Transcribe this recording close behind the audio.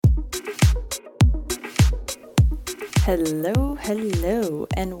Hello,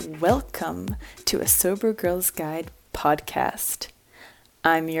 and welcome to a Sober Girl's Guide podcast.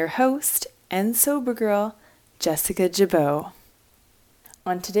 I'm your host and sober girl, Jessica Jabot.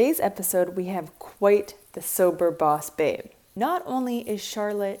 On today's episode, we have quite the sober boss babe. Not only is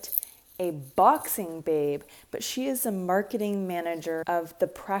Charlotte a boxing babe, but she is a marketing manager of the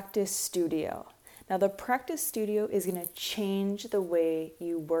Practice Studio. Now, the Practice Studio is going to change the way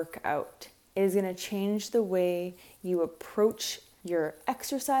you work out. It is going to change the way you approach your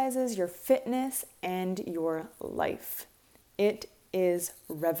exercises, your fitness, and your life. It is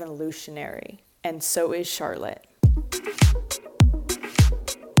revolutionary, and so is Charlotte.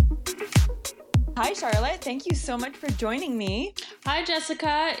 Hi, Charlotte. Thank you so much for joining me. Hi,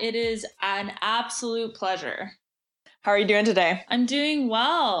 Jessica. It is an absolute pleasure. How are you doing today? I'm doing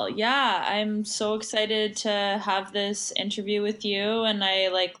well. Yeah, I'm so excited to have this interview with you, and I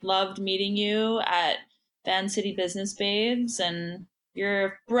loved meeting you at Van City Business Babes, and you're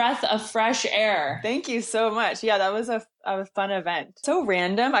a breath of fresh air. Thank you so much. Yeah, that was a fun event. So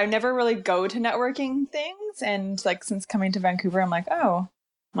random. I never really go to networking things, and since coming to Vancouver, I'm like, oh,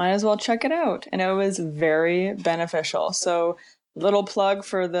 might as well check it out. And it was very beneficial. So little plug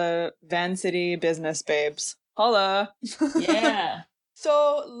for the Van City Business Babes. Holla. Yeah.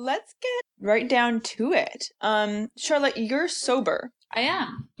 So let's get right down to it. Charlotte, you're sober. I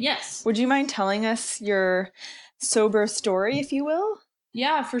am. Yes. Would you mind telling us your sober story, if you will?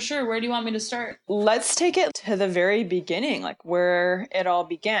 Yeah, for sure. Where do you want me to start? Let's take it to the very beginning, where it all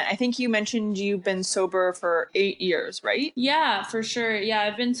began. I think you mentioned you've been sober for 8 years, right? Yeah, for sure. Yeah,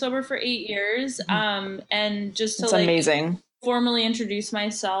 I've been sober for 8 years. And just to It's amazing. Formally introduce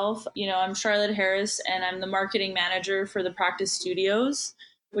myself, I'm Charlotte Harris, and I'm the marketing manager for the Practice Studios,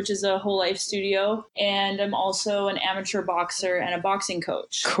 which is a whole life studio. And I'm also an amateur boxer and a boxing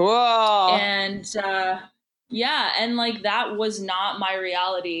coach. Cool. And that was not my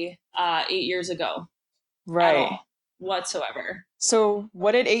reality 8 years ago. Right. At all, whatsoever. So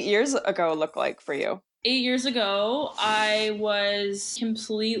what did 8 years ago look like for you? 8 years ago, I was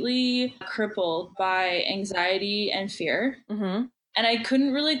completely crippled by anxiety and fear. Mm-hmm. And I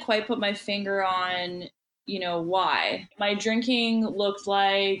couldn't really quite put my finger on, why. My drinking looked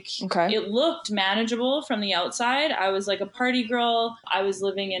it looked manageable from the outside. I was like a party girl. I was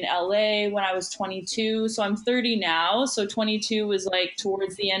living in LA when I was 22. So I'm 30 now. So 22 was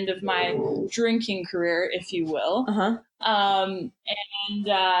towards the end of my drinking career, if you will. Uh-huh. And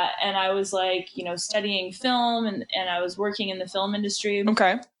I was studying film and I was working in the film industry.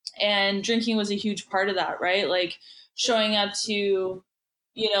 Okay. And drinking was a huge part of that, right? Showing up to,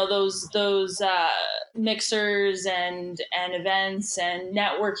 those mixers and events and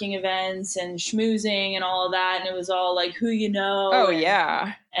networking events and schmoozing and all of that. And it was all who you know. Oh, and,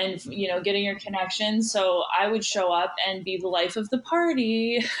 yeah. And, getting your connections. So I would show up and be the life of the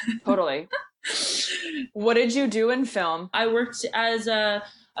party. Totally. What did you do in film? I worked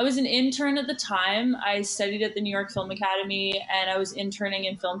I was an intern at the time. I studied at the New York Film Academy, and I was interning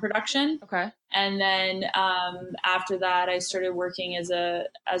in film production. Okay. And then after that, I started working as a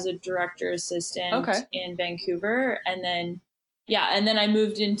director assistant in Vancouver. And then, I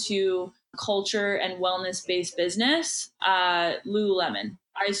moved into culture and wellness-based business, Lululemon.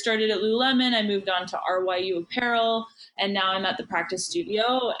 I started at Lululemon. I moved on to RYU Apparel, and now I'm at the Practice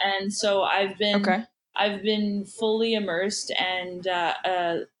Studio. And so I've been fully immersed and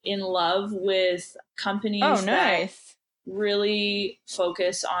in love with companies that really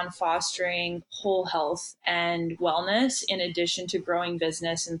focus on fostering whole health and wellness in addition to growing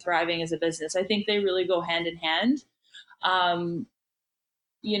business and thriving as a business. I think they really go hand in hand. When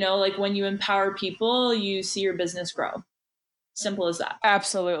you empower people, you see your business grow. Simple as that.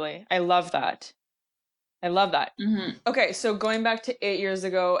 Absolutely. I love that. Mm-hmm. Okay, so going back to 8 years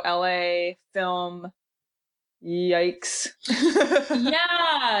ago, LA, film, yikes.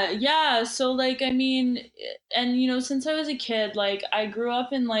 Yeah. So since I was a kid, I grew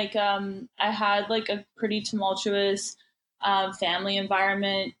up in I had a pretty tumultuous family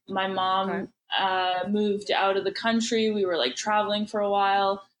environment. My mom moved out of the country. We were traveling for a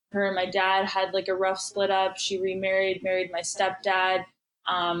while. Her and my dad had a rough split up. She remarried, married my stepdad.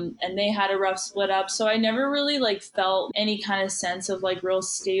 And they had a rough split up. So I never really felt any kind of sense of real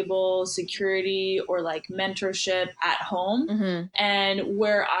stable security or mentorship at home. Mm-hmm. And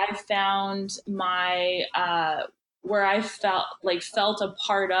where I found my, where I felt a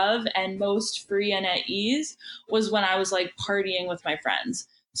part of and most free and at ease was when I was partying with my friends.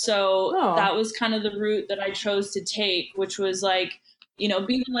 So that was kind of the route that I chose to take, which was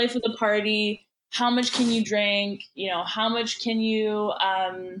be the life of the party. How much can you drink? How much can you,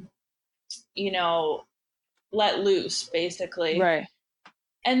 let loose, basically. Right.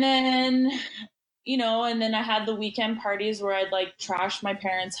 And then, and then I had the weekend parties where I'd like trash my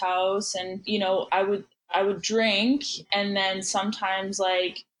parents' house, and, I would drink, and then sometimes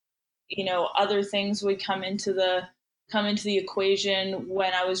like, other things would come into the equation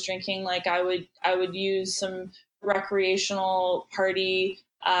when I was drinking. Like I would use some recreational party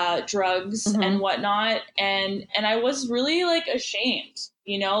drugs and whatnot, and I was really like ashamed,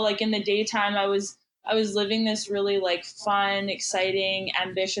 like in the daytime I was living this really like fun, exciting,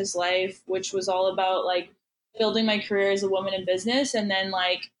 ambitious life, which was all about like building my career as a woman in business, and then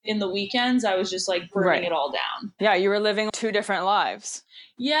like in the weekends I was just like burning it all down. Yeah, you were living 2 different lives.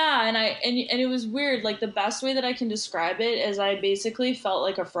 Yeah, and it was weird. Like the best way that I can describe it is I basically felt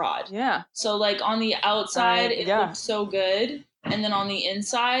like a fraud. Yeah. So like on the outside it looked so good, and then on the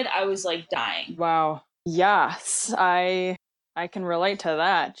inside I was like dying. Wow. Yes, I can relate to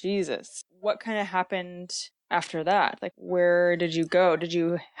that. Jesus. What kind of happened after that? Like, where did you go? Did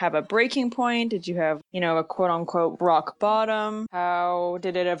you have a breaking point? Did you have, a quote unquote rock bottom? How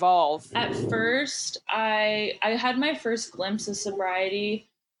did it evolve? At first, I had my first glimpse of sobriety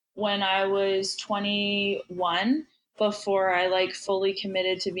when I was 21. Before I like fully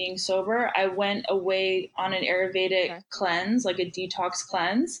committed to being sober, I went away on an Ayurvedic cleanse, like a detox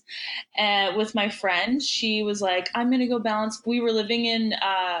cleanse, and with my friend. She was like, "I'm gonna go balance." We were living in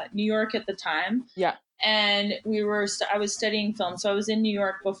New York at the time. Yeah. And I was studying film. So I was in New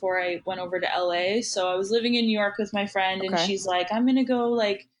York before I went over to LA. So I was living in New York with my friend, and she's like, "I'm going to go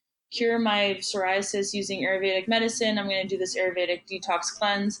like cure my psoriasis using Ayurvedic medicine. I'm going to do this Ayurvedic detox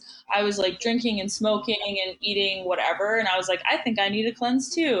cleanse." I was like drinking and smoking and eating whatever. And I was like, I think I need a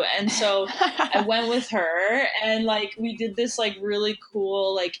cleanse too. And so I went with her, and like we did this like really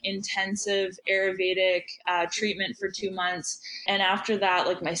cool, like intensive Ayurvedic treatment for 2 months. And after that,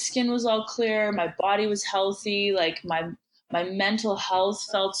 like my skin was all clear, my body was healthy, like my mental health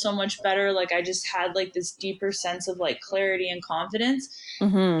felt so much better. Like I just had like this deeper sense of like clarity and confidence.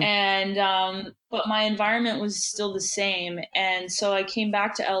 And but my environment was still the same. And so I came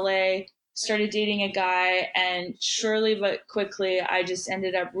back to LA, started dating a guy, and surely but quickly I just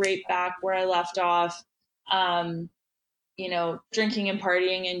ended up right back where I left off, drinking and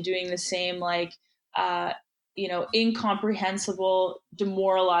partying and doing the same like incomprehensible,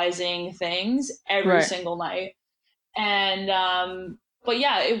 demoralizing things every single night. And but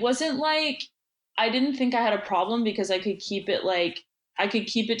yeah, it wasn't like I didn't think I had a problem because I could keep it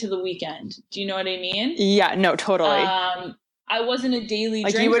to the weekend. Do you know what I mean? Yeah, no, totally. I wasn't a daily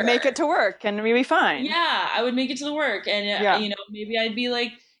like drinker. You would make it to work and we'd be fine. Yeah, I would make it to the work, and maybe I'd be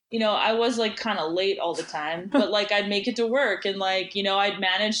like, I was like kind of late all the time, but like I'd make it to work, and like, I'd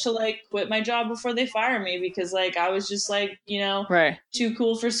manage to like quit my job before they fire me because like I was just like, too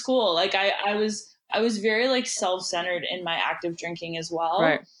cool for school. Like I was very like self-centered in my active drinking as well.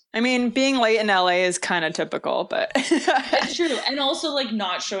 Right. I mean, being late in LA is kind of typical, but it's true. And also like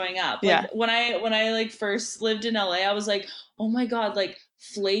not showing up. Like when I like first lived in LA, I was like, oh my God, like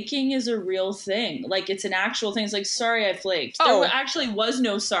flaking is a real thing. Like it's an actual thing. It's like, sorry, I flaked. There actually was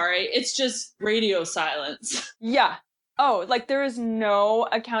no sorry. It's just radio silence. Yeah. Oh, like there is no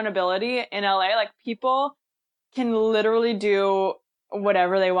accountability in LA. Like people can literally do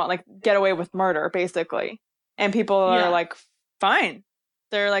whatever they want, like get away with murder, basically. And people are like, fine.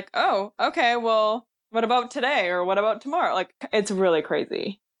 They're like, oh, okay, well, what about today? Or what about tomorrow? Like, it's really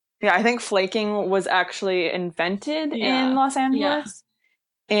crazy. Yeah, I think flaking was actually invented in Los Angeles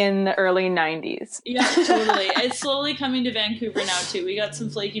in the early 90s. Yeah, totally. It's slowly coming to Vancouver now, too. We got some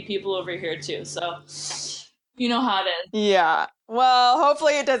flaky people over here, too. So, you know how it is. Yeah. Well,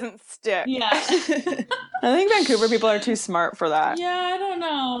 hopefully it doesn't stick. Yeah. I think Vancouver people are too smart for that. Yeah, I don't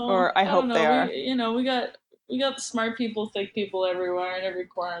know. Or I hope they are. We got smart people, thick people everywhere in every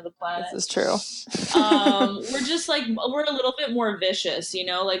corner of the planet. This is true. We're just like, we're a little bit more vicious,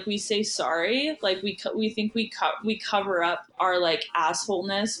 like we say sorry, like we think we cover up our like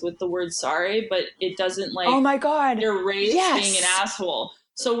assholeness with the word sorry, but it doesn't like, oh my God, erase being an asshole.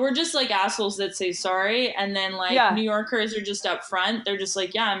 So we're just like assholes that say sorry, and then like New Yorkers are just up front. They're just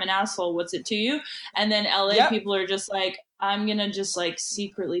like, yeah, I'm an asshole. What's it to you? And then LA people are just like, I'm gonna just like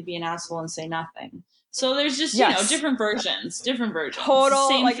secretly be an asshole and say nothing. So there's just, different versions. Total,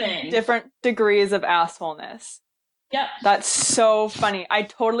 same like, thing. Different degrees of assholeness. Yep. That's so funny. I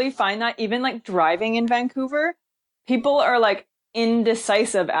totally find that even, like, driving in Vancouver, people are, like,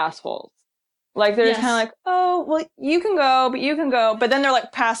 indecisive assholes. Like, they're just kind of like, oh, well, you can go, but you can go. But then they're,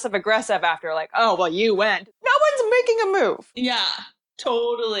 like, passive-aggressive after, like, oh, well, you went. No one's making a move. Yeah,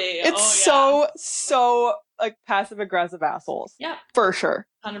 totally. It's so, like, passive-aggressive assholes. Yeah. For sure.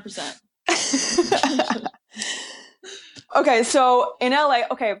 100%. Okay, so in LA,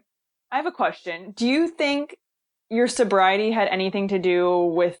 okay, I have a question. Do you think your sobriety had anything to do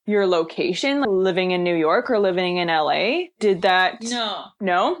with your location, like living in New York or living in LA? Did that? No.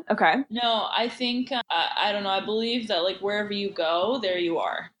 No? Okay. No, I think, I don't know. I believe that like wherever you go, there you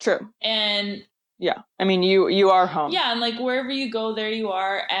are. True. And yeah, I mean, you are home. Yeah, and like wherever you go, there you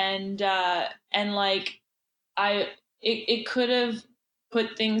are. And like it could have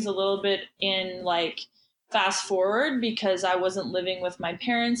put things a little bit in like fast forward because I wasn't living with my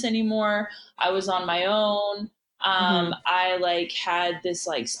parents anymore. I was on my own. I like had this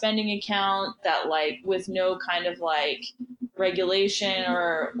like spending account that like with no kind of like regulation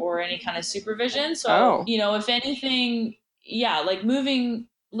or any kind of supervision. So, you know, if anything, yeah, like living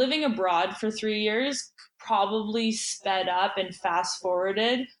abroad for 3 years probably sped up and fast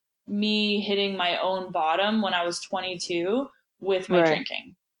forwarded me hitting my own bottom when I was 22 with my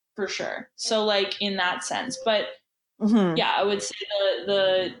drinking, for sure. So like in that sense, but yeah, I would say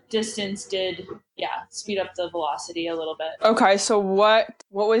the distance did speed up the velocity a little bit. Okay, so what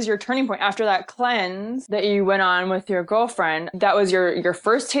was your turning point after that cleanse that you went on with your girlfriend? That was your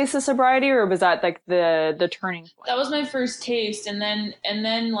first taste of sobriety, or was that like the turning point? That was my first taste, and then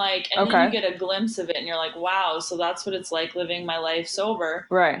then you get a glimpse of it and you're like, wow, so that's what it's like living my life sober.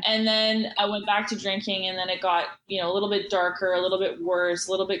 Right. And then I went back to drinking, and then it got, you know, a little bit darker, a little bit worse,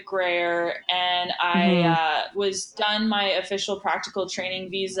 a little bit grayer, and I was done my official practical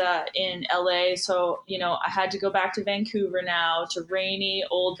training visa in LA, so you know, I had to go back to Vancouver now, to rainy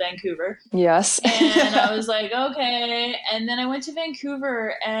old Vancouver. Yes. And I was like, okay. And then I went to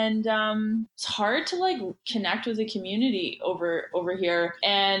Vancouver, and it's hard to like connect with the community over here.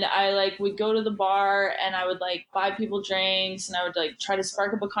 And I like would go to the bar and I would like buy people drinks and I would like try to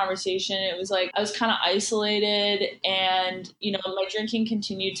spark up a conversation. It was like I was kind of isolated, and you know, my drinking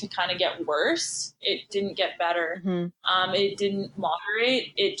continued to kind of get worse. It didn't get better. It didn't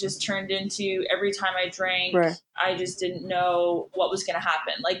moderate. It just turned into every time I drank, I just didn't know what was going to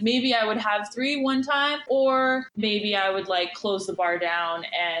happen. Like maybe I would have 3 one time, or maybe I would like close the bar down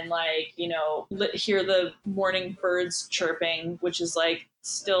and like, you know, hear the morning birds chirping, which is like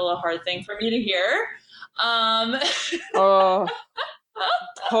still a hard thing for me to hear. Oh,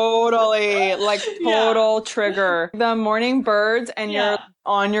 totally, like total trigger. The morning birds and you're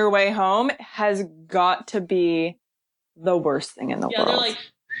on your way home has got to be the worst thing in the world. Yeah, they're like,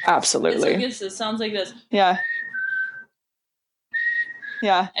 absolutely. It sounds like this. Yeah.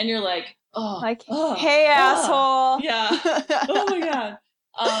 Yeah. And you're like, oh, like, hey, asshole. Yeah. Oh my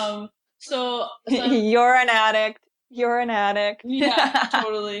God. So you're an addict. You're an addict. Yeah,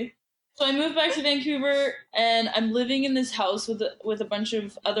 totally. So I moved back to Vancouver, and I'm living in this house with a bunch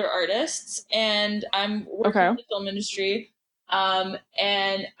of other artists, and I'm working in the film industry. And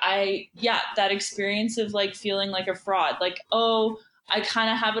that experience of like feeling like a fraud, like, oh, I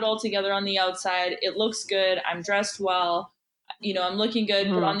kind of have it all together on the outside. It looks good. I'm dressed well. You know, I'm looking good,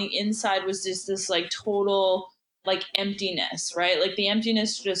 but on the inside was just this like total like emptiness, right? Like the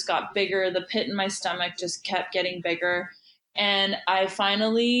emptiness just got bigger. The pit in my stomach just kept getting bigger. And I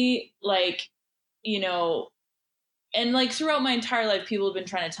finally like, you know, and like throughout my entire life, people have been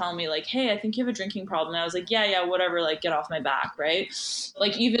trying to tell me like, hey, I think you have a drinking problem. And I was like, yeah, whatever, like get off my back, right?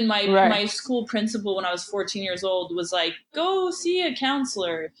 Like even my school principal when I was 14 years old was like, go see a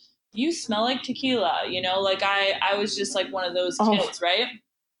counselor. You smell like tequila, you know, like I was just like one of those kids, right?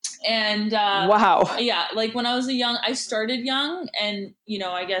 And wow. Yeah, like when I was I started young, and you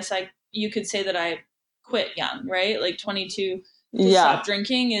know, I guess you could say that I quit young, right? Like 22 to stop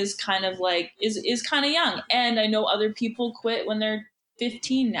drinking is kind of like is kind of young. And I know other people quit when they're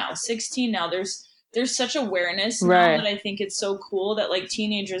 15 now, 16 now. There's such awareness now that I think it's so cool that like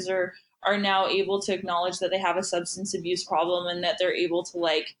teenagers are now able to acknowledge that they have a substance abuse problem, and that they're able to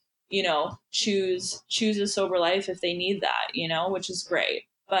like, you know, choose a sober life if they need that, you know, which is great.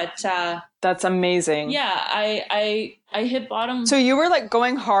 But that's amazing. Yeah, I hit bottom. So you were like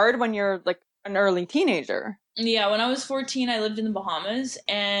going hard when you're like an early teenager. Yeah, when I was 14, I lived in the Bahamas,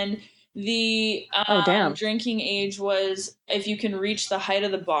 and the drinking age was if you can reach the height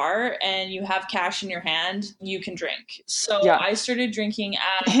of the bar and you have cash in your hand, you can drink. So I started drinking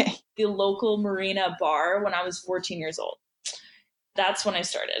at the local marina bar when I was 14 years old. That's when I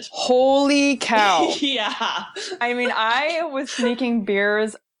started. Holy cow. Yeah. I mean, I was sneaking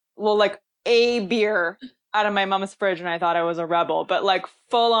beers, well, like a beer out of my mom's fridge, and I thought I was a rebel, but like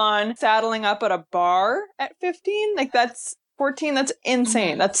full on saddling up at a bar at 15, like that's 14, that's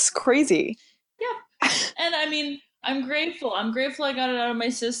insane. That's crazy. Yeah. And I mean, I'm grateful I got it out of my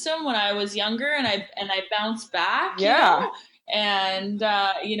system when I was younger, and I bounced back. Yeah. You know? And,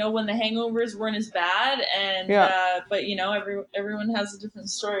 when the hangovers weren't as bad and, but everyone has a different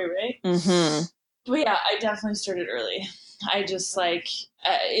story, right? Mm-hmm. But yeah, I definitely started early. I just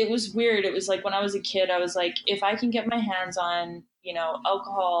it was weird. It was like when I was a kid, I was like, if I can get my hands on,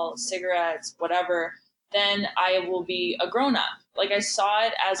 alcohol, cigarettes, whatever, then I will be a grown up. Like I saw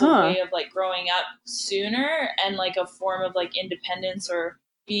it as a way of like growing up sooner and like a form of like independence or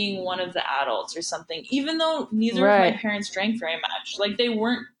being one of the adults or something, even though neither of my parents drank very much. Like they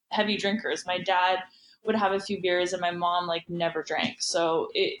weren't heavy drinkers. My dad would have a few beers and my mom like never drank. So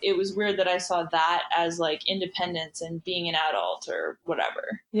it was weird that I saw that as like independence and being an adult or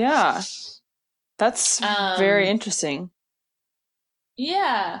whatever. Yeah. That's very interesting.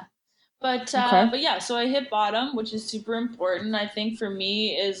 Yeah. But yeah, so I hit bottom, which is super important. I think for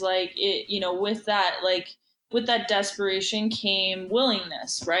me is like it, with that desperation came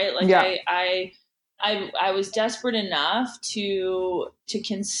willingness, right? Like I was desperate enough to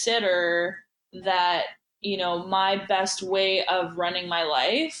consider that, my best way of running my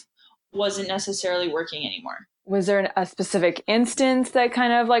life wasn't necessarily working anymore. Was there a specific instance that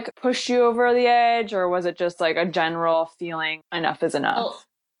kind of like pushed you over the edge, or was it just like a general feeling enough is enough? Well,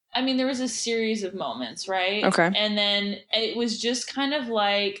 I mean, there was a series of moments, right? Okay. And then it was just kind of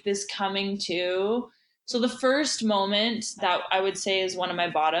like this coming to. So the first moment that I would say is one of my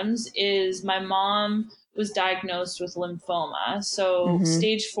bottoms is my mom was diagnosed with lymphoma. So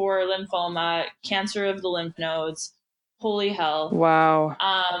stage 4 lymphoma, cancer of the lymph nodes. Holy hell. Wow.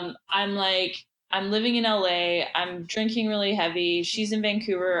 I'm living in LA. I'm drinking really heavy. She's in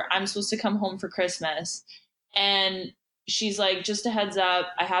Vancouver. I'm supposed to come home for Christmas. And she's like, just a heads up,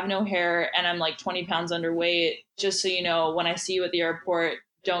 I have no hair and I'm like 20 pounds underweight. Just so you know, when I see you at the airport,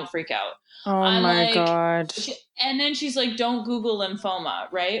 don't freak out. Oh my God. And then she's like, don't Google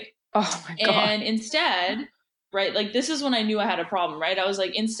lymphoma, right? Oh my God. And instead, right, like this is when I knew I had a problem, right? I was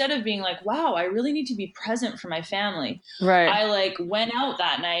like, instead of being like, wow, I really need to be present for my family. Right. I like went out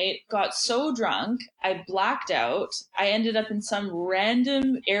that night, got so drunk, I blacked out. I ended up in some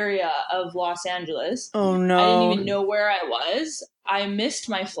random area of Los Angeles. Oh no. I didn't even know where I was. I missed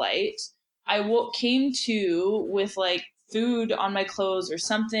my flight. I came to with like food on my clothes or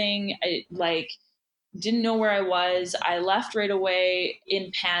something. I like didn't know where I was. I left right away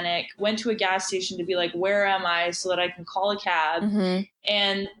in panic, went to a gas station to be like, where am I so that I can call a cab?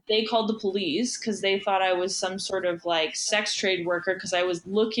 And they called the police because they thought I was some sort of like sex trade worker because I was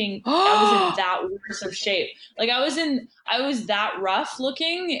looking, I was in that worse of shape. Like I was that rough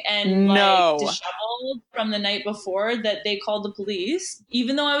looking and like disheveled from the night before that they called the police,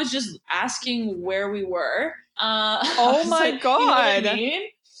 even though I was just asking where we were. Oh my God. You know what I mean?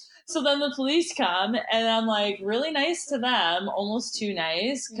 So then the police come and I'm like really nice to them, almost too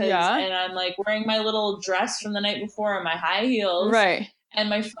nice. And I'm like wearing my little dress from the night before and my high heels. Right. And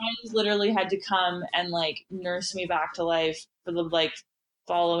my friends literally had to come and like nurse me back to life for the like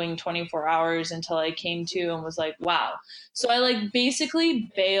following 24 hours until I came to and was like, wow. So I like basically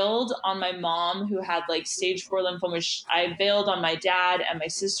bailed on my mom who had like stage 4 lymphoma. I bailed on my dad and my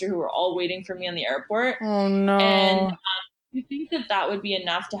sister who were all waiting for me in the airport. Oh no. And you think that would be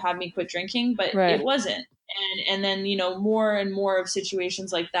enough to have me quit drinking, but it wasn't. And then, more and more of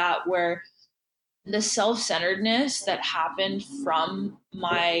situations like that where the self-centeredness that happened from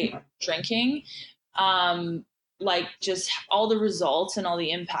my drinking, like just all the results and all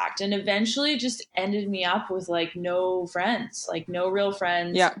the impact, and eventually just ended me up with like no friends, like no real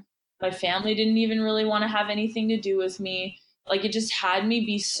friends. Yeah. My family didn't even really want to have anything to do with me. Like it just had me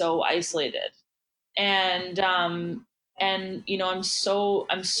be so isolated. And I'm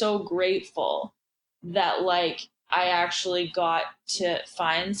so grateful that like I actually got to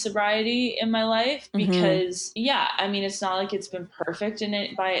find sobriety in my life because I mean it's not like it's been perfect in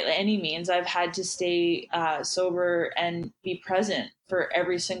it by any means. I've had to stay sober and be present for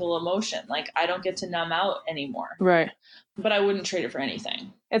every single emotion. Like I don't get to numb out anymore. Right. But I wouldn't trade it for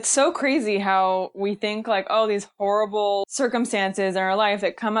anything. It's so crazy how we think like, oh, these horrible circumstances in our life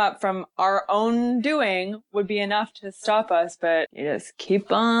that come up from our own doing would be enough to stop us, but you just keep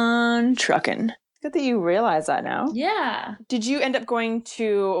on trucking. It's good that you realize that now. Yeah. Did you end up going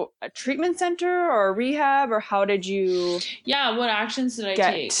to a treatment center or a rehab, or how did you what actions did I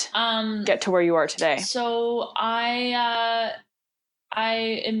take? Get to where you are today? So I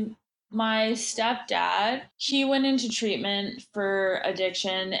am my stepdad, he went into treatment for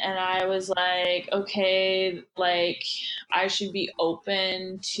addiction and I was like, okay, like I should be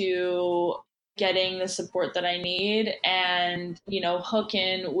open to getting the support that I need and, hook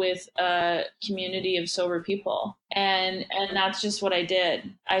in with a community of sober people. And that's just what I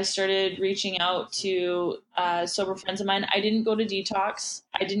did. I started reaching out to sober friends of mine. I didn't go to detox.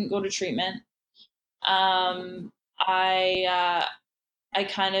 I didn't go to treatment. I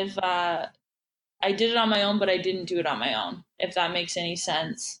kind of, I did it on my own, but I didn't do it on my own, if that makes any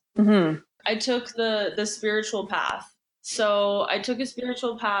sense. Mm-hmm. I took the spiritual path. So I took a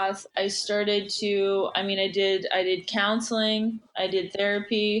spiritual path. I started to, I did counseling. I did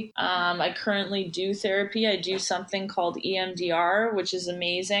therapy. I currently do therapy. I do something called EMDR, which is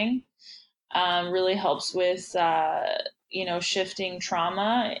amazing. Really helps with, shifting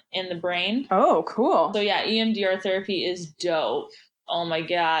trauma in the brain. Oh, cool. So yeah, EMDR therapy is dope. Oh my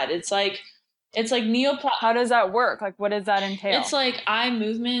God. It's like neoplastic. How does that work? Like, what does that entail? It's like eye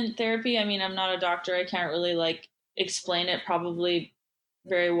movement therapy. I mean, I'm not a doctor. I can't really like explain it probably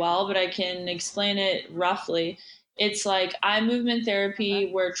very well, but I can explain it roughly. It's like eye movement therapy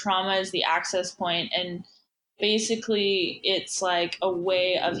where trauma is the access point, and basically it's like a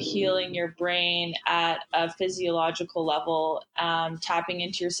way of healing your brain at a physiological level, tapping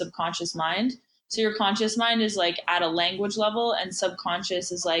into your subconscious mind. So your conscious mind is like at a language level, and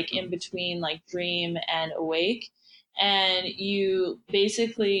subconscious is like in between like dream and awake. And you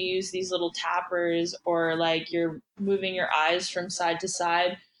basically use these little tappers, or like you're moving your eyes from side to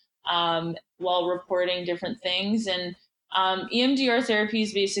side, while reporting different things. And EMDR therapy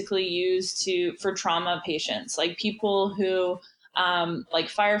is basically used for trauma patients, like people who, like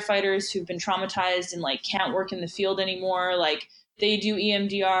firefighters who've been traumatized and like can't work in the field anymore. Like they do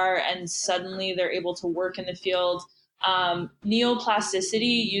EMDR and suddenly they're able to work in the field.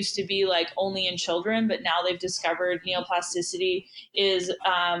 Neoplasticity used to be like only in children, but now they've discovered neoplasticity is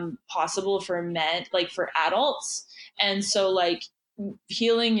possible for men, like for adults. And so like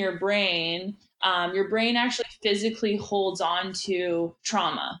healing your brain actually physically holds on to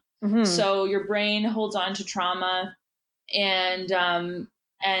trauma. Mm-hmm. So your brain holds on to trauma, and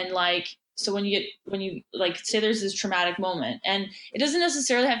like, so when you like say there's this traumatic moment, and it doesn't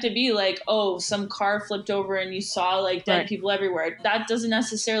necessarily have to be like, oh, some car flipped over and you saw like dead people everywhere. That doesn't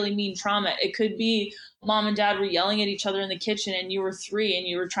necessarily mean trauma. It could be mom and dad were yelling at each other in the kitchen and you were 3 and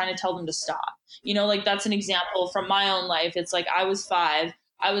you were trying to tell them to stop. Like that's an example from my own life. It's like I was 5.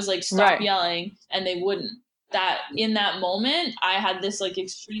 I was like, stop yelling, and they wouldn't. That in that moment, I had this like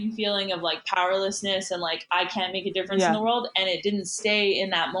extreme feeling of like powerlessness and like I can't make a difference in the world. And it didn't stay in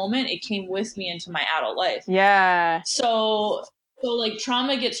that moment. It came with me into my adult life. Yeah. So like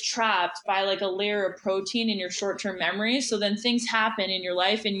trauma gets trapped by like a layer of protein in your short-term memory. So then things happen in your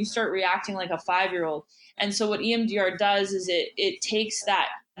life and you start reacting like a 5-year-old. And so what EMDR does is it takes that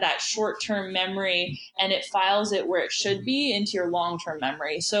short-term memory and it files it where it should be into your long-term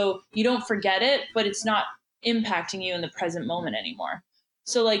memory. So you don't forget it, but it's not impacting you in the present moment anymore.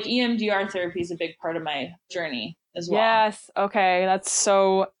 So like EMDR therapy is a big part of my journey as well. Yes. Okay. That's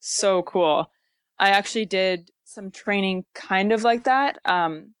so cool. I actually did some training kind of like that.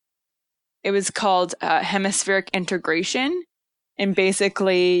 It was called hemispheric integration, and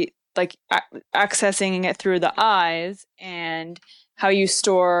basically like accessing it through the eyes and how you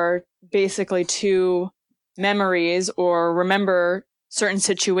store basically 2 memories or remember certain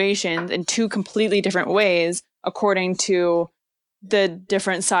situations in 2 completely different ways according to the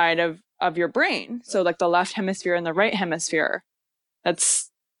different side of your brain. So like the left hemisphere and the right hemisphere.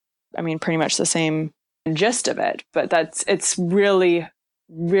 That's, pretty much the same gist of it, but it's really,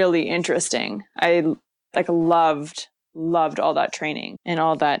 really interesting. I like loved all that training and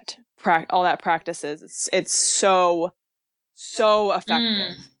all that practices. It's so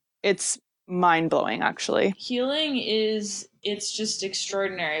effective. It's mind-blowing, actually. Healing it's just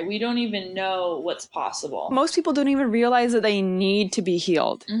extraordinary. We don't even know what's possible. Most people don't even realize that they need to be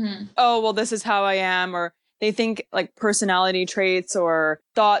healed. Mm-hmm. Oh, well, this is how I am, or they think like personality traits or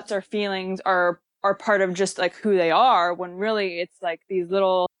thoughts or feelings are part of just like who they are, when really it's like these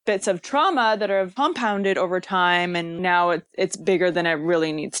little bits of trauma that are compounded over time, and now it's bigger than it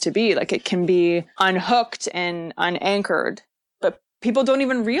really needs to be. Like it can be unhooked and unanchored, but people don't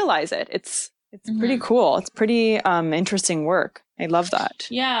even realize it. It's mm-hmm. pretty cool. It's pretty interesting work. I love that.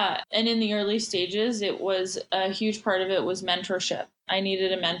 Yeah. And in the early stages, it was a huge part of it was mentorship. I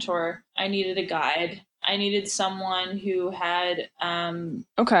needed a mentor. I needed a guide. I needed someone who had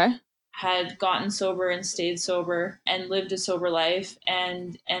had gotten sober and stayed sober and lived a sober life,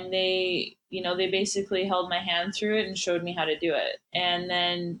 and they they basically held my hand through it and showed me how to do it. And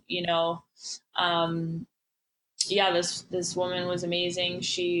then yeah, this woman was amazing.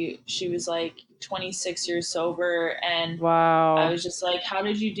 She was like 26 years sober, and I Wow. was just like, how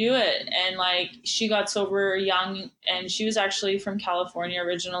did you do it? And like, she got sober young, and she was actually from California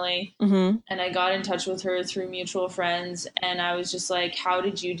originally. Mm-hmm. And I got in touch with her through mutual friends, and I was just like, how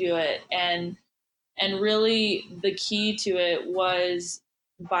did you do it? And really the key to it was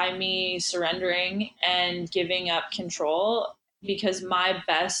by me surrendering and giving up control, because my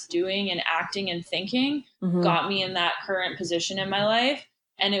best doing and acting and thinking Mm-hmm. got me in that current position in my life.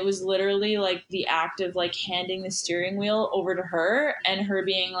 And it was literally like the act of like handing the steering wheel over to her and her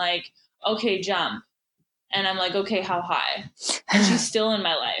being like, okay, jump. And I'm like, okay, how high? And she's still in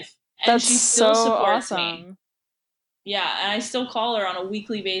my life, and That's she still so supports me. awesome. Yeah. And I still call her on a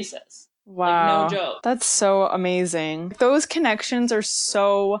weekly basis. Like, no Wow. joke. That's so amazing. Those connections are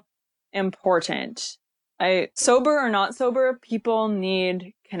so important. Sober or not sober, people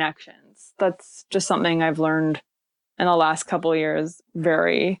need connections. That's just something I've learned in the last couple of years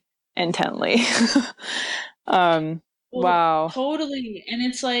very intently. Well, Wow. totally. And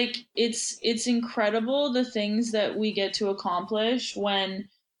it's like it's incredible the things that we get to accomplish when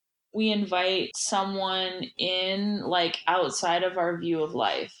we invite someone in like outside of our view of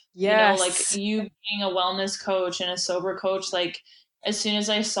life. You know, like Yes. you being a wellness coach and a sober coach, like as soon as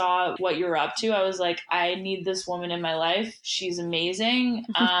I saw what you're up to, I was like, I need this woman in my life. She's amazing.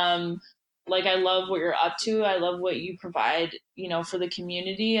 Like I love what you're up to. I love what you provide, you know, for the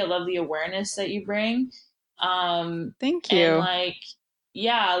community. I love the awareness that you bring. Thank And you. like,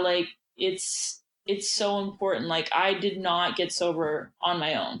 yeah, like it's so important. Like I did not get sober on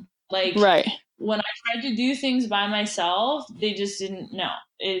my own. Like Right. when I tried to do things by myself, they just didn't. No,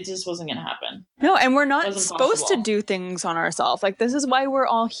 it just wasn't going to happen. No, and we're It not wasn't supposed to possible. do things on ourselves. Like, this is why we're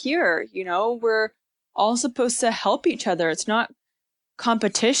all here, you know? We're all supposed to help each other. It's not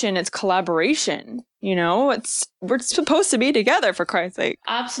competition, it's collaboration, you know? We're supposed to be together, for Christ's sake.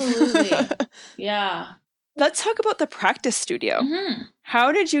 Absolutely. Yeah. Let's talk about the practice studio. Mm-hmm.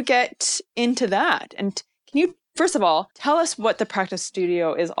 How did you get into that? And can you, first of all, tell us what the practice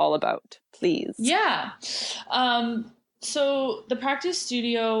studio is all about, please? Yeah. So the practice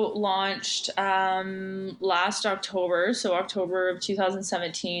studio launched last October, so October of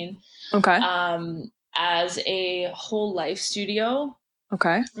 2017, Okay. as a whole life studio.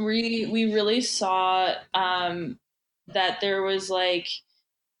 Okay. We really saw that there was like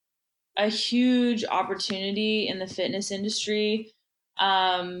a huge opportunity in the fitness industry,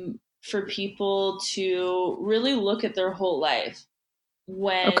 for people to really look at their whole life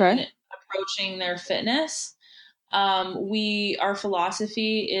when Okay. approaching their fitness. Our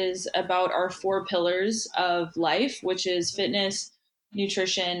philosophy is about our four pillars of life, which is fitness,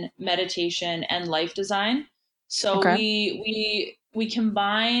 nutrition, meditation, and life design. So Okay. we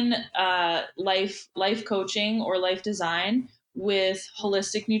combine life coaching or life design with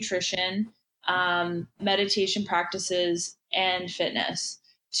holistic nutrition, meditation practices, and fitness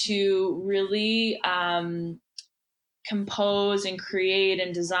to really compose and create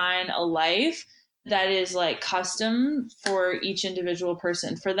and design a life that is like custom for each individual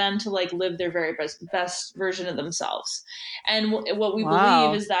person, for them to like live their very best version of themselves. And what we believe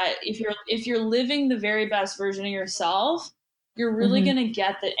Wow. is that if you're living the very best version of yourself, you're really Mm-hmm. going to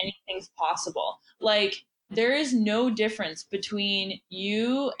get that anything's possible. Like there is no difference between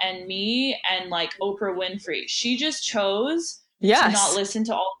you and me and like Oprah Winfrey. She just chose to not Yes. listen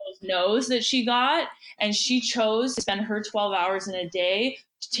to all those no's that she got, and she chose to spend her 12 hours in a day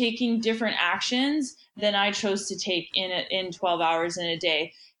taking different actions than I chose to take in 12 hours in a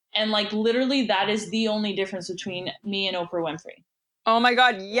day. And like literally that is the only difference between me and Oprah Winfrey. Oh my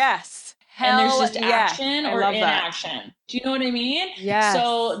God, yes. And there's Hell just yes. action I or love that. inaction. Do you know what I mean? Yes.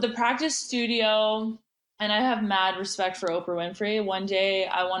 So the practice studio, and I have mad respect for Oprah Winfrey. One day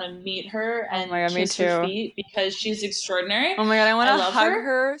I want to meet her Oh my and God, me kiss her too. feet because she's extraordinary. Oh my God, I want I to love hug her.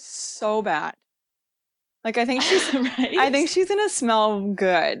 her so bad. Like, I think Right? she's gonna smell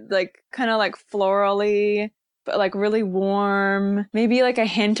good. Like, kind of like florally, but like really warm. Maybe like a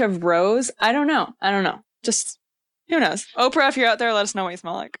hint of rose. I don't know. Just, who knows? Oprah, if you're out there, let us know what you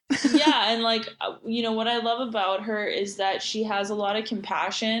smell like. Yeah, and like you know what I love about her is that she has a lot of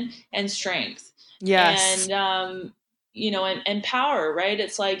compassion and strength. Yes. And you know, and power, right?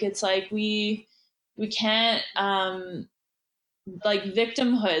 It's like we can't like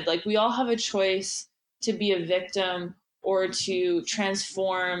victimhood. Like we all have a choice to be a victim or to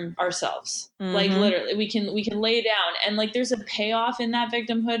transform ourselves. Like Mm-hmm. literally we can lay down, and like there's a payoff in that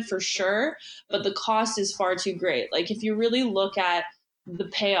victimhood for sure, but the cost is far too great. Like if you really look at the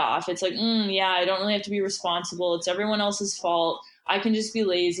payoff, it's like, yeah, I don't really have to be responsible. It's everyone else's fault. I can just be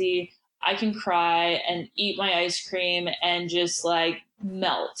lazy. I can cry and eat my ice cream and just like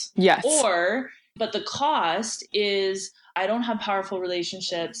melt. Yes. But the cost is I don't have powerful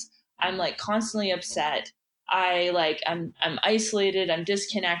relationships. I'm like constantly upset. I'm isolated, I'm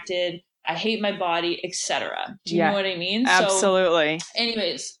disconnected, I hate my body, etc. Do you know what I mean? Absolutely. So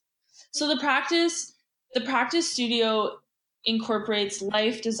anyways, so the practice studio incorporates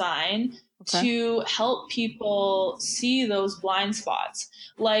life design to help people see those blind spots.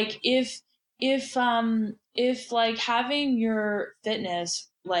 Like if like having your fitness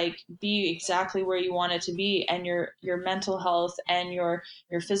like be exactly where you want it to be, and your mental health and your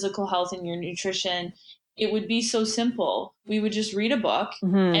physical health and your nutrition, it would be so simple. We would just read a book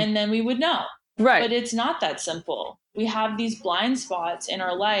and then we would know. Right. But it's not that simple. We have these blind spots in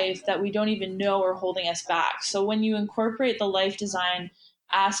our life that we don't even know are holding us back. So when you incorporate the life design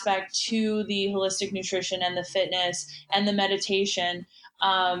aspect to the holistic nutrition and the fitness and the meditation,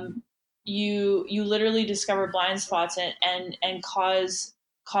 you literally discover blind spots and cause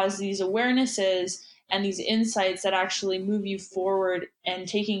these awarenesses and these insights that actually move you forward and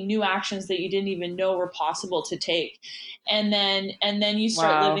taking new actions that you didn't even know were possible to take. And then you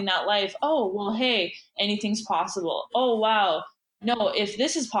start living that life. Oh, well, hey, anything's possible. Oh, wow. No, if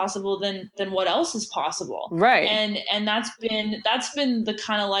this is possible, then what else is possible? Right. And that's been the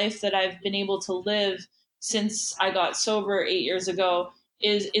kind of life that I've been able to live since I got sober 8 years ago.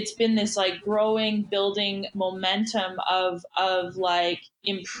 It's been this like growing, building momentum of like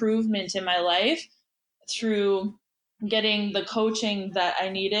improvement in my life through getting the coaching that I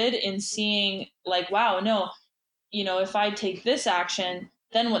needed, in seeing like, wow, no, if I take this action,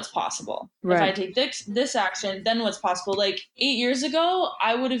 then what's possible? Right. If I take this action, then what's possible? Like 8 years ago,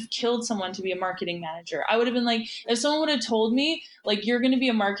 I would have killed someone to be a marketing manager. I would have been like, if someone would have told me, like, you're going to be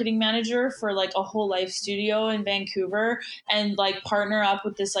a marketing manager for like a whole life studio in Vancouver and like partner up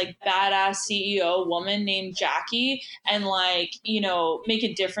with this like badass CEO woman named Jackie and like, make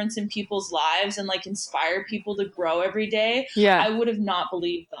a difference in people's lives and like inspire people to grow every day. I would have not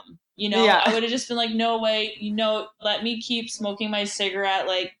believed them. I would have just been like, no way, let me keep smoking my cigarette,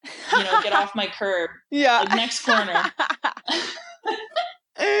 like, get off my curb. Like, next corner.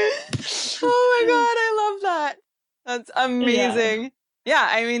 Oh my God, I love that. That's amazing. Yeah,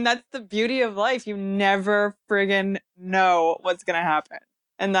 I mean, that's the beauty of life. You never friggin' know what's going to happen.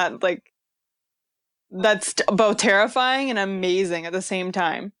 And that, like, that's both terrifying and amazing at the same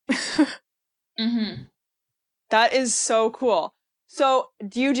time. That is so cool. So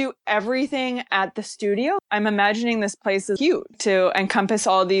do you do everything at the studio? I'm imagining this place is huge to encompass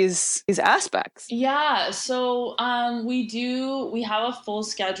all these aspects. Yeah. So we have a full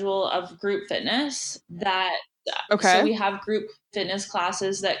schedule of group fitness that so we have group fitness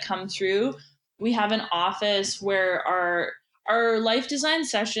classes that come through. We have an office where our life design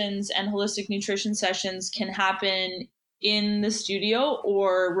sessions and holistic nutrition sessions can happen in the studio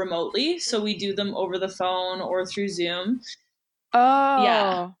or remotely. So we do them over the phone or through Zoom. Oh,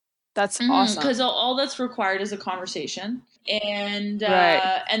 yeah, that's awesome. Because all that's required is a conversation and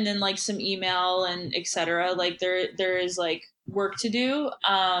and then like some email and etc. Like there is like work to do.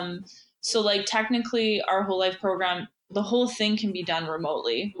 So like technically our whole life program, the whole thing can be done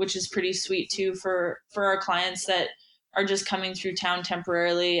remotely, which is pretty sweet too for our clients that are just coming through town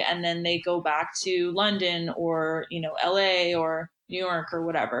temporarily and then they go back to London or LA or New York or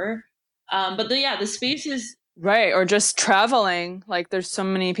whatever. But the space is right, or just traveling. Like there's so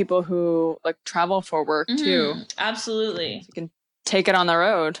many people who like travel for work too. Absolutely. So you can take it on the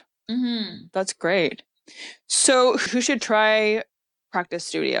road. That's great. So who should try Practice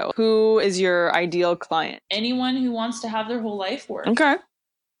Studio? Who is your ideal client? Anyone who wants to have their whole life work. Okay.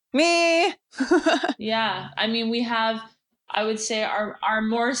 Me. Yeah. I mean, we have, I would say our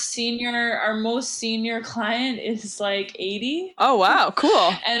most senior client is like 80. Oh, wow.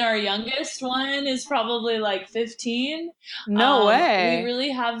 Cool. And our youngest one is probably like 15. No way. We really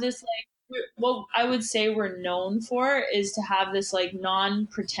have this like, what I would say we're known for is to have this like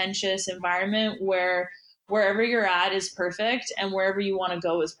non-pretentious environment where wherever you're at is perfect and wherever you want to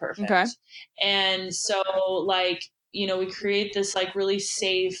go is perfect. Okay. And so like, we create this like really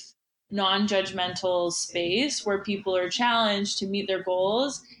safe, non-judgmental space where people are challenged to meet their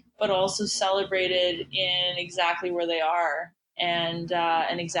goals, but also celebrated in exactly where they are and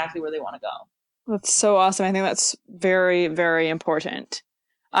exactly where they want to go. That's so awesome. I think that's very, very important.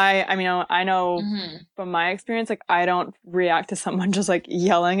 I mean, I know from my experience, like I don't react to someone just like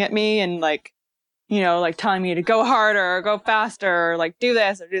yelling at me and like, like telling me to go harder or go faster or like do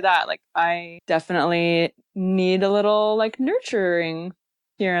this or do that. Like I definitely need a little like nurturing,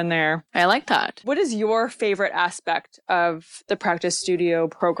 here and there. I like that. What is your favorite aspect of the practice studio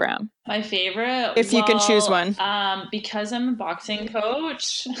program? My favorite? If you can choose one. Because I'm a boxing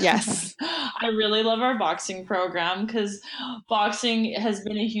coach. Yes. I really love our boxing program because boxing has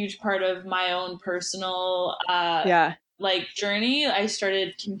been a huge part of my own personal like journey. I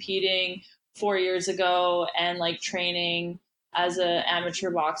started competing 4 years ago and like training as an amateur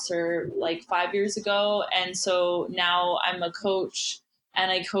boxer like 5 years ago. And so now I'm a coach and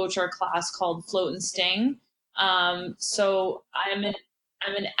I coach our class called Float and Sting. So I'm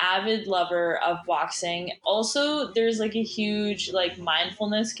an avid lover of boxing. Also, there's like a huge like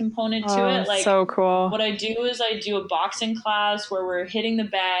mindfulness component to it. Like so cool. What I do is I do a boxing class where we're hitting the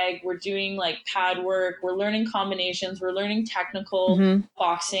bag, we're doing like pad work, we're learning combinations, we're learning technical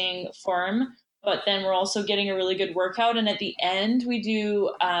boxing form, but then we're also getting a really good workout. And at the end, we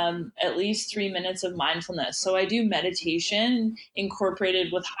do at least 3 minutes of mindfulness. So I do meditation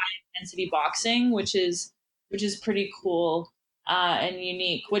incorporated with high intensity boxing, which is pretty cool and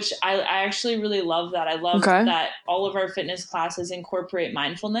unique, which I actually really love that. I love that all of our fitness classes incorporate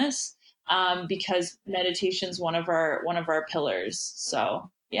mindfulness because meditation is one of our pillars.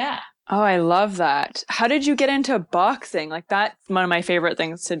 So yeah. Oh, I love that. How did you get into boxing? Like that's one of my favorite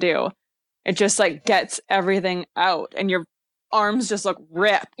things to do. It just like gets everything out and your arms just look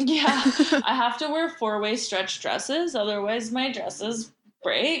ripped. Yeah. I have to wear 4-way stretch dresses. Otherwise my dresses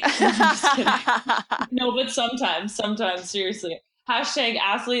break. I'm just kidding. No, but sometimes, seriously. Hashtag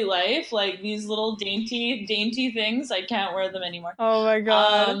athlete life, like these little dainty things. I can't wear them anymore. Oh my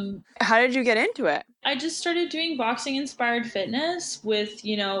God. How did you get into it? I just started doing boxing inspired fitness with,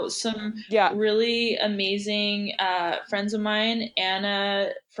 some really amazing friends of mine, Anna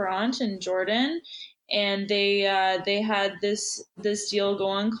Ferrant and Jordan. And they had this deal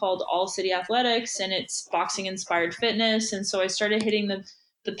going called All City Athletics, and it's boxing inspired fitness. And so I started hitting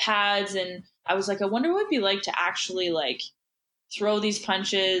the pads, and I was like, I wonder what it'd be like to actually like throw these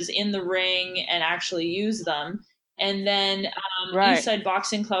punches in the ring and actually use them. And then Eastside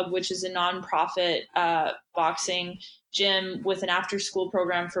Boxing Club, which is a nonprofit boxing gym with an after school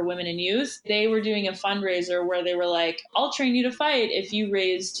program for women and youth, they were doing a fundraiser where they were like, I'll train you to fight if you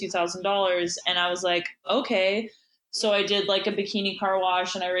raise $2,000. And I was like, okay. So I did like a bikini car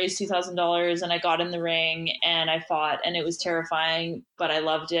wash and I raised $2,000 and I got in the ring and I fought, and it was terrifying, but I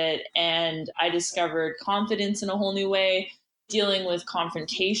loved it. And I discovered confidence in a whole new way, dealing with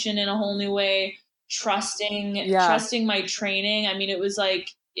confrontation in a whole new way, trusting my training. I mean, it was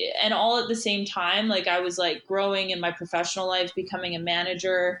like, and all at the same time, like I was like growing in my professional life, becoming a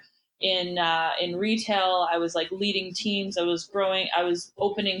manager in retail. I was like leading teams. I was growing. I was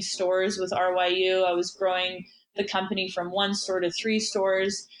opening stores with RYU. I was growing the company from 1 store to 3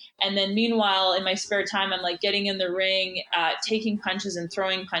 stores. And then meanwhile, in my spare time, I'm like getting in the ring, taking punches and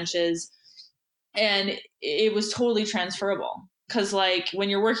throwing punches. And it was totally transferable. Because like when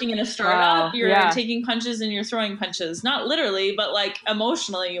you're working in a startup, you're taking punches and you're throwing punches. Not literally, but like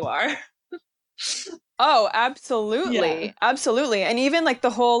emotionally you are. Oh, absolutely. Yeah. Absolutely. And even like the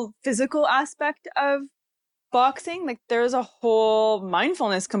whole physical aspect of boxing, like there's a whole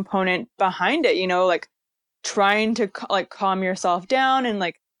mindfulness component behind it, like trying to like calm yourself down in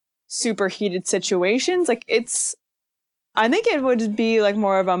like super heated situations. Like I think it would be like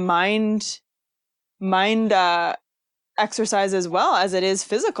more of a mind exercise as well as it is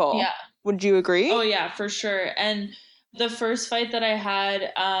physical. Yeah. Would you agree? Oh yeah, for sure. And the first fight that I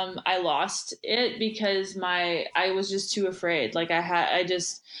had, I lost it because I was just too afraid. Like I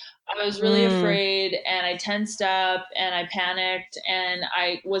was really afraid, and I tensed up and I panicked and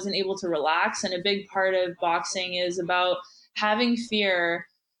I wasn't able to relax. And a big part of boxing is about having fear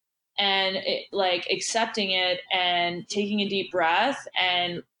and like accepting it and taking a deep breath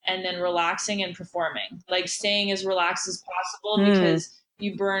and then relaxing and performing, like staying as relaxed as possible because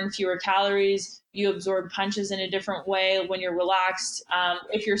you burn fewer calories, you absorb punches in a different way when you're relaxed.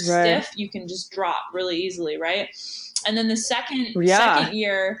 If you're stiff, you can just drop really easily, right? And then the second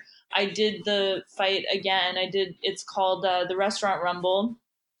year, I did the fight again. It's called the Restaurant Rumble.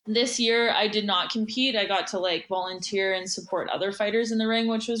 This year, I did not compete. I got to like volunteer and support other fighters in the ring,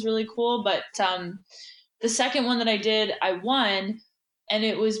 which was really cool. But the second one that I did, I won. And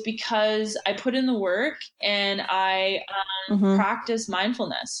it was because I put in the work and I practiced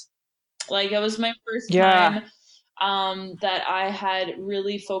mindfulness. Like it was my first time that I had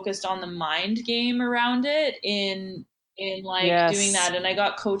really focused on the mind game around it in like doing that. And I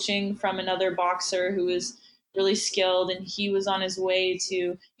got coaching from another boxer who was really skilled, and he was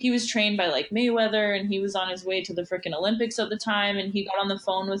trained by like Mayweather, and he was on his way to the freaking Olympics at the time. And he got on the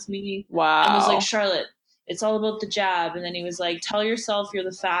phone with me and was like, Charlotte, it's all about the jab. And then he was like, tell yourself you're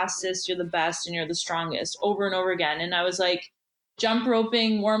the fastest, you're the best, and you're the strongest, over and over again. And I was like, jump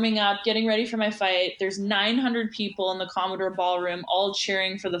roping, warming up, getting ready for my fight. There's 900 people in the Commodore Ballroom all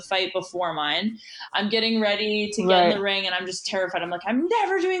cheering for the fight before mine. I'm getting ready to get in the ring, and I'm just terrified. I'm like, I'm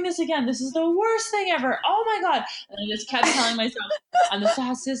never doing this again. This is the worst thing ever. Oh my God. And I just kept telling myself, I'm the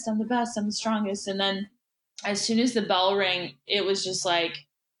fastest, I'm the best, I'm the strongest. And then as soon as the bell rang, it was just like,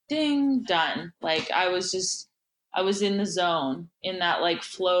 ding, done. Like I was in the zone, in that like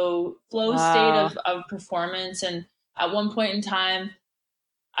flow state of performance. And at one point in time,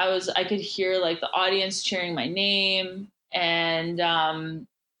 I could hear like the audience cheering my name, and yeah,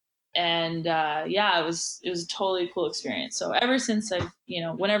 it was a totally cool experience. So ever since I've,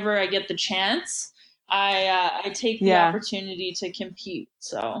 whenever I get the chance, I take the opportunity to compete.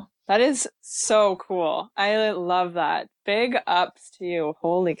 So that is so cool. I love that. Big ups to you.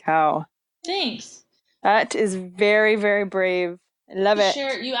 Holy cow. Thanks. That is very, very brave. I love it.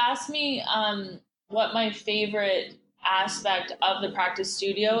 Sure. You asked me what my favorite aspect of the practice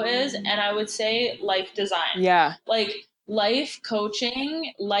studio is, and I would say life design. Yeah. Like life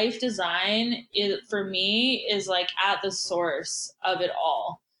coaching, life design for me is like at the source of it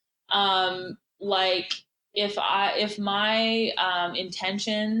all. Like if my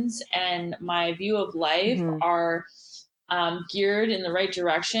intentions and my view of life are geared in the right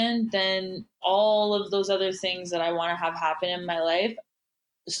direction, then all of those other things that I want to have happen in my life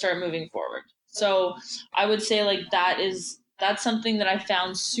start moving forward. So I would say like that's something that I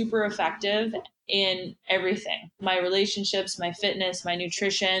found super effective in everything. My relationships, my fitness, my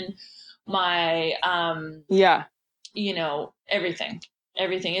nutrition, my everything.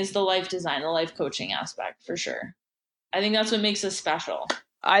 Everything is the life design, the life coaching aspect, for sure. I think that's what makes us special.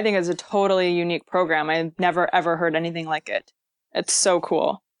 I think it's a totally unique program. I've never, ever heard anything like it. It's so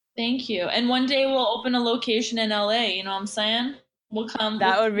cool. Thank you. And one day we'll open a location in LA. You know what I'm saying? We'll come.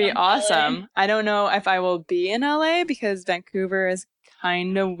 That would be awesome. I don't know if I will be in LA because Vancouver is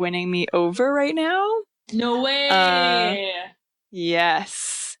kind of winning me over right now. No way.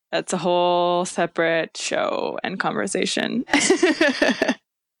 Yes. That's a whole separate show and conversation. Okay,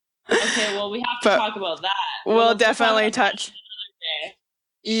 well, we have to talk about that. We'll definitely touch.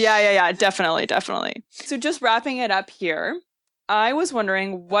 Yeah, definitely. So just wrapping it up here, I was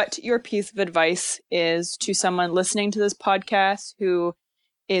wondering what your piece of advice is to someone listening to this podcast who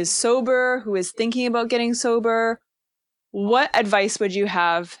is sober, who is thinking about getting sober. What advice would you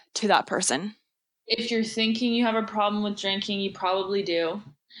have to that person? If you're thinking you have a problem with drinking, you probably do.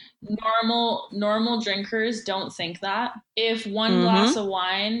 Normal drinkers don't think that. If one glass of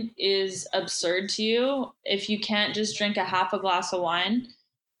wine is absurd to you, if you can't just drink a half a glass of wine,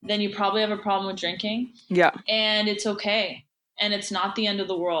 then you probably have a problem with drinking. Yeah. And it's okay. And it's not the end of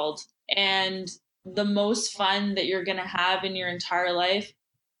the world. And the most fun that you're going to have in your entire life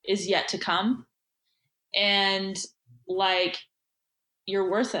is yet to come. And like, you're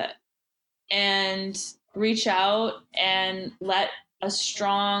worth it. And reach out and let a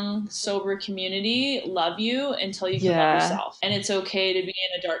strong, sober community love you until you can love yourself. And it's okay to be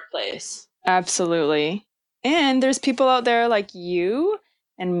in a dark place. Absolutely. And there's people out there like you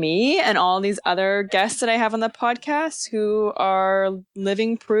and me and all these other guests that I have on the podcast who are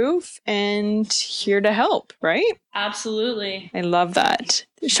living proof and here to help, right? Absolutely. I love that.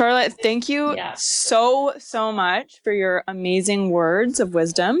 Charlotte, thank you so much for your amazing words of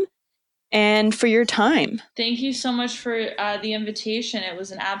wisdom and for your time. Thank you so much for the invitation. It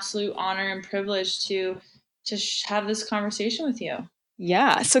was an absolute honor and privilege to have this conversation with you.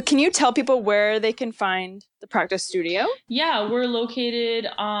 Yeah. So can you tell people where they can find the practice studio? Yeah, we're located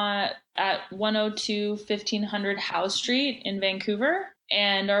at 102 1500 Howe Street in Vancouver.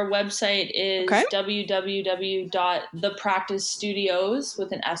 And our website is www.thepracticestudios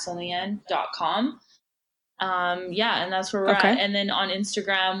with an S on the end.com. And that's where we're at. And then on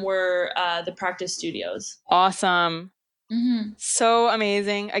Instagram, we're The Practice Studios. Awesome. So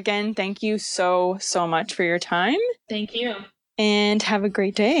amazing. Again, thank you so much for your time. Thank you. And have a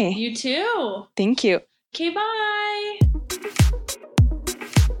great day. You too. Thank you. Okay, bye.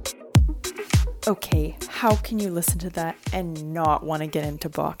 Okay, how can you listen to that and not want to get into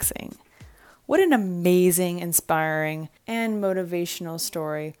boxing? What an amazing, inspiring, and motivational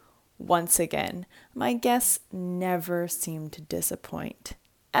story. Once again, my guests never seem to disappoint.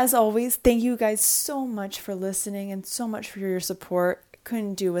 As always, thank you guys so much for listening and so much for your support.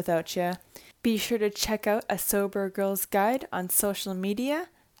 Couldn't do without you. Be sure to check out A Sober Girl's Guide on social media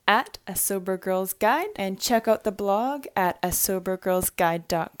at A Sober Girl's Guide and check out the blog at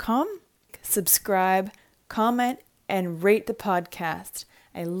asobergirlsguide.com. Subscribe, comment, and rate the podcast.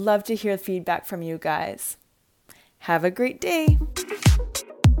 I love to hear feedback from you guys. Have a great day.